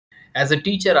As a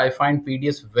teacher, I find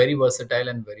PDFs very versatile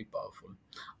and very powerful.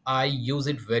 I use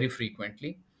it very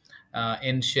frequently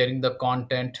in sharing the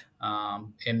content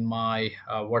in my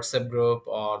WhatsApp group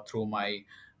or through my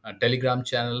Telegram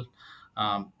channel.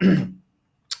 Um,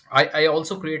 I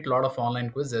also create a lot of online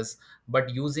quizzes, but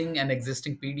using an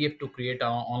existing PDF to create an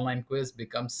online quiz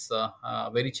becomes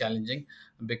very challenging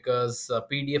because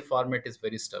PDF format is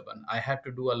very stubborn. I have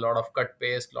to do a lot of cut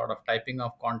paste, a lot of typing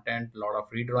of content, a lot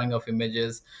of redrawing of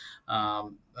images.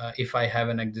 If I have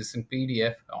an existing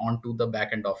PDF onto the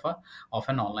backend of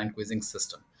an online quizzing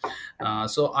system.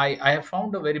 So I have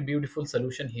found a very beautiful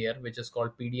solution here, which is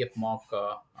called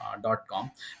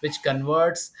PDFMock.com, which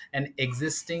converts an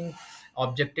existing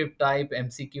objective type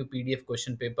MCQ PDF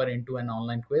question paper into an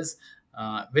online quiz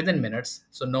within minutes.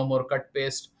 So no more cut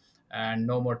paste and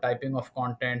no more typing of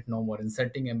content, no more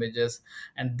inserting images.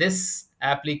 And this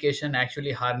application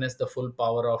actually harness the full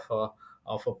power of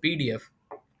a PDF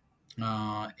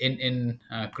in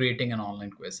creating an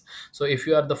online quiz. So if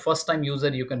you are the first time user,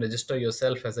 you can register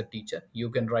yourself as a teacher. You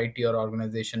can write your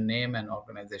organization name and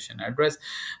organization address,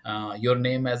 your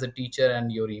name as a teacher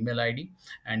and your email ID,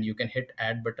 and you can hit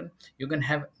add button. You can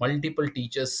have multiple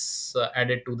teachers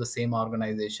added to the same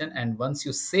organization, and once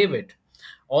you save it,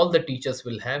 all the teachers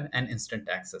will have an instant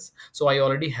access. So I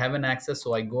already have an access,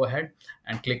 so I go ahead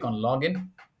and click on login,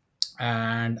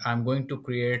 and I'm going to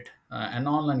create an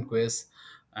online quiz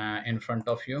in front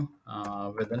of you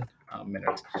within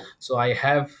minutes. So I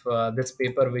have this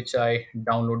paper which I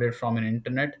downloaded from an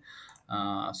internet.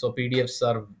 So PDFs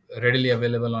are readily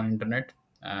available on internet.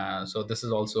 So this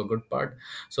is also a good part.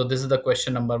 So this is the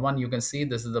question number one. You can see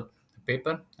this is the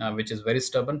paper which is very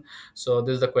stubborn. So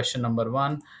this is the question number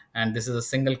one, and this is a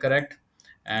single correct.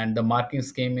 And the marking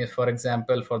scheme is, for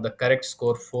example, for the correct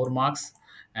score 4 marks,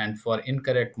 and for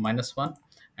incorrect -1,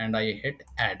 and I hit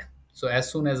add. So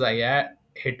as soon as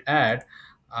hit add,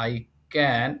 I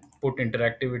can put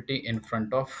interactivity in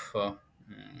front of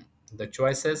the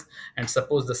choices, and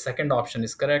suppose the second option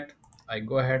is correct, I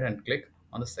go ahead and click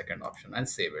on the second option and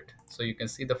save it. So you can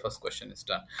see the first question is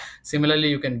done. Similarly,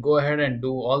 you can go ahead and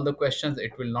do all the questions.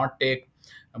 It will not take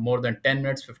more than 10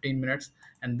 minutes, 15 minutes,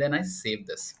 and then I save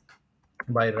this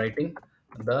by writing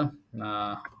the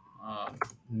uh,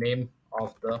 name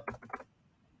of the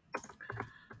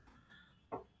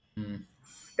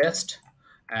test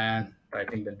and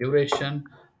writing the duration.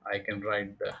 I can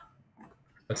write the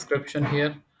description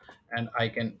here, and I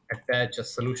can attach a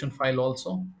solution file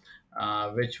also,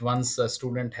 which once a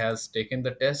student has taken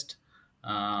the test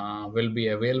will be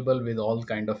available with all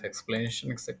kind of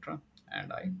explanation, etc.,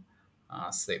 and I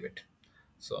save it.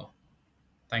 So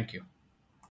thank you.